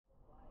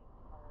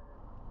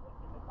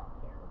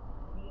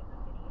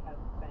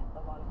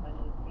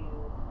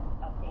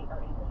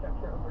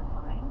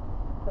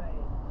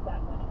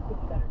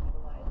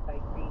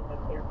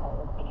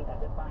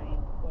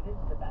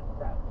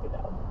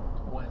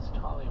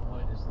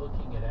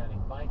looking at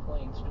adding bike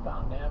lanes to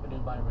Fountain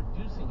Avenue by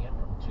reducing it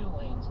from 2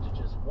 lanes to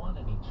just 1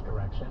 in each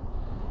direction,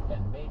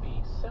 and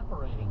maybe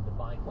separating the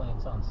bike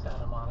lanes on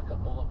Santa Monica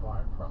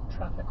Boulevard from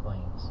traffic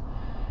lanes.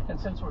 And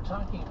since we're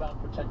talking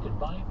about protected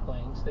bike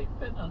lanes, they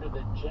fit under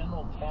the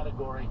general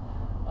category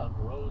of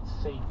road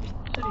safety.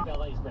 City of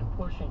LA has been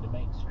pushing to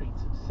make streets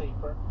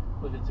safer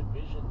with its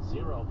Vision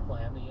Zero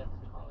plan. The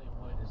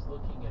Hollywood is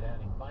looking at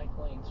adding bike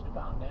lanes to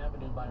Fountain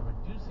Avenue by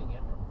reducing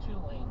it from 2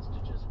 lanes to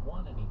just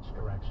 1 in each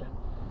direction,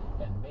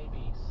 and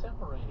maybe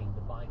separating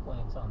the bike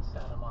lanes on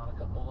Santa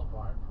Monica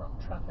Boulevard from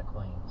traffic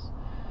lanes.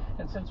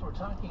 And since we're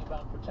talking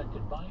about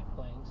protected bike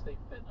lanes, they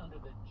fit under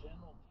the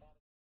general